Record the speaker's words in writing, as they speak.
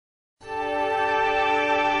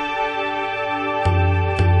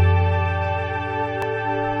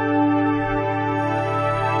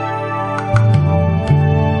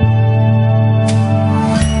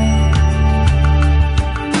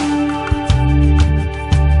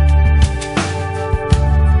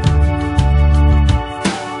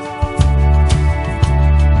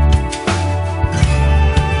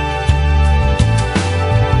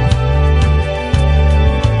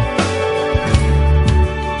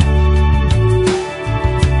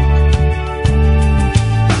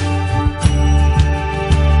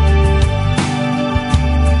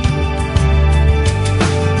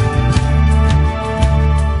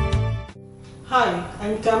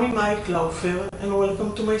Laufer and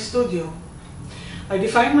welcome to my studio. I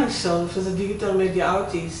define myself as a digital media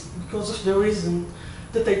artist because of the reason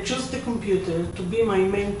that I choose the computer to be my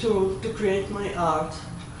main tool to create my art.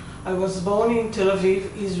 I was born in Tel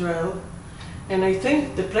Aviv, Israel, and I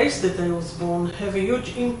think the place that I was born have a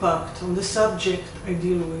huge impact on the subject I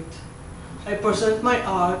deal with. I present my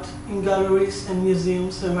art in galleries and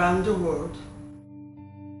museums around the world.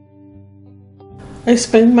 I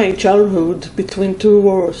spent my childhood between two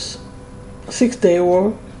wars, Six-Day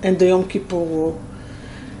War and the Yom Kippur War.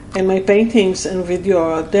 And my paintings and video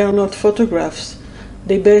art, they are not photographs.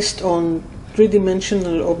 They're based on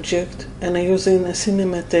three-dimensional object and I use in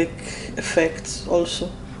cinematic effects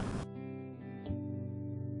also.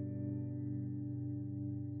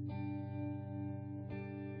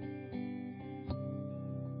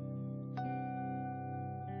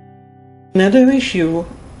 Another issue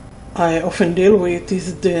I often deal with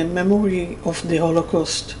is the memory of the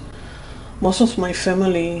Holocaust. Most of my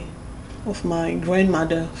family, of my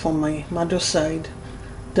grandmother from my mother's side,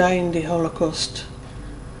 died in the Holocaust.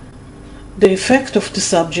 The effect of the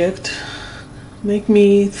subject make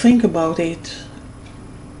me think about it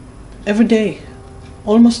every day,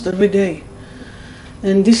 almost every day.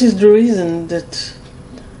 And this is the reason that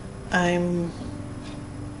I'm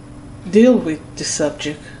deal with this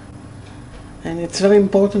subject. And it's very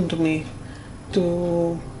important to me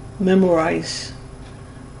to memorize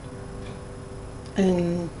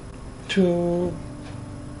and to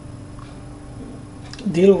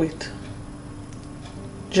deal with,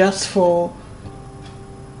 just for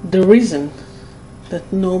the reason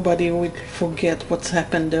that nobody will forget what's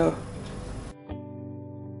happened there.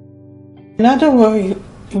 Another very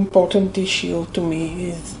important issue to me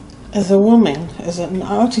is, as a woman, as an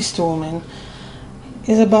artist woman,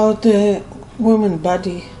 is about the woman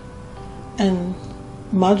body and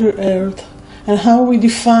Mother Earth and how we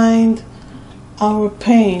defined our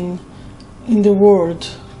pain in the world.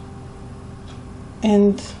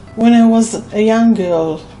 And when I was a young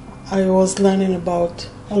girl, I was learning about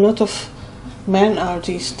a lot of men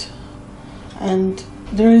artists, and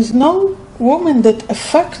there is no woman that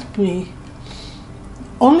affected me.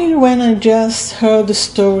 Only when I just heard the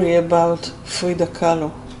story about Frida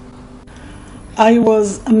Kahlo, I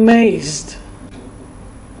was amazed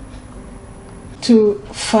to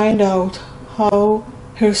find out how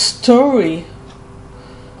her story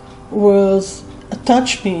was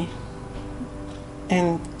touched me,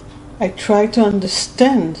 and I tried to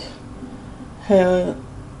understand her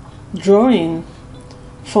drawing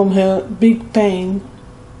from her big pain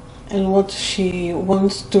and what she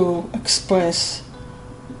wants to express.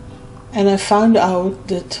 And I found out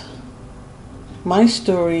that my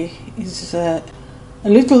story is a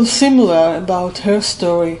little similar about her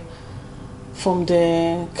story from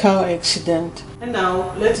the car accident. And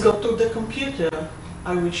now let's go to the computer.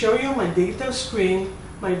 I will show you my digital screen,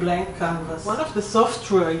 my blank canvas. One of the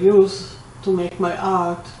software I use to make my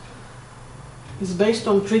art is based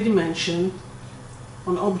on 3D,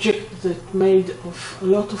 on object that made of a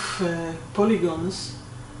lot of polygons,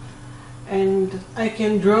 and I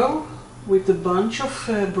can draw with a bunch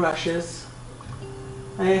of brushes.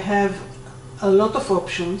 I have a lot of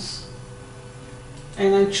options,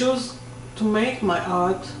 and I choose to make my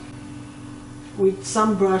art with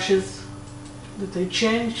some brushes that I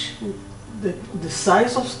change the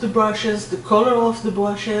size of the brushes, the color of the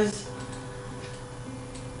brushes.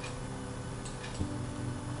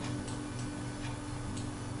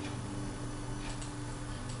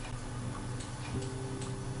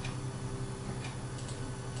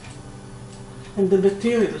 And the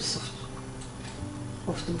materials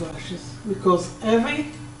of the brushes, because every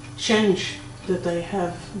change that I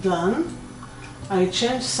have done, I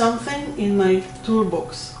change something in my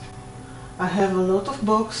toolbox. I have a lot of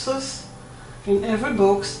boxes. In every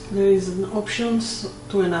box there is an option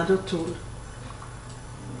to another tool.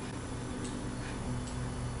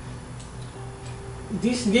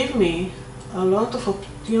 This gives me a lot of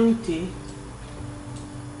opportunity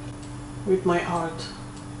with my art.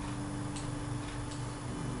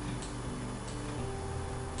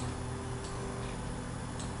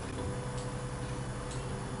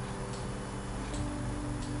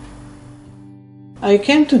 I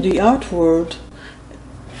came to the art world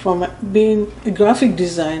from being a graphic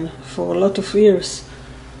designer for a lot of years.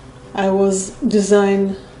 I was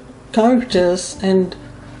designing characters and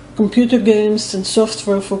computer games and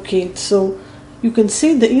software for kids, so you can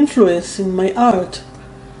see the influence in my art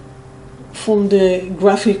from the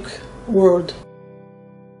graphic world.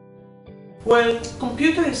 Well,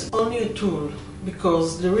 computer is only a tool,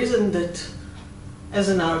 because the reason that as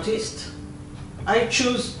an artist I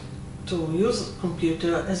choose to use a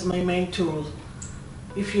computer as my main tool.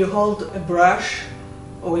 If you hold a brush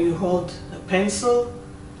or you hold a pencil,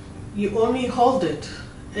 you only hold it.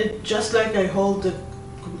 Just like I hold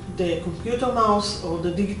the computer mouse or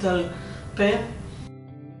the digital pen.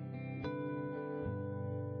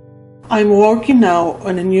 I'm working now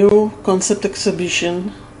on a new concept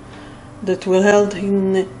exhibition that will be held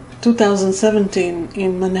in 2017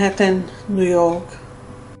 in Manhattan, New York.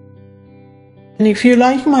 And if you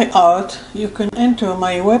like my art, you can enter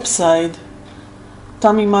my website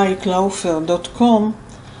tammymaiklaufer.com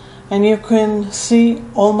and you can see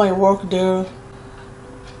all my work there,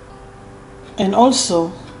 and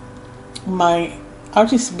also my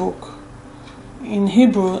artist book in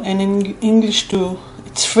Hebrew and in English too.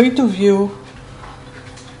 It's free to view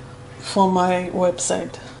from my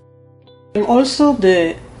website. I'm also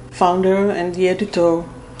the founder and the editor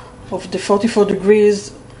of the 44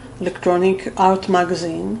 Degrees electronic art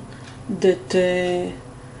magazine that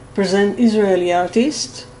present Israeli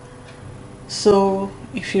artists. So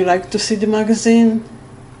if you like to see the magazine,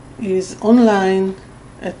 it's online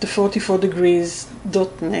at the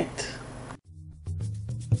 44degrees.net.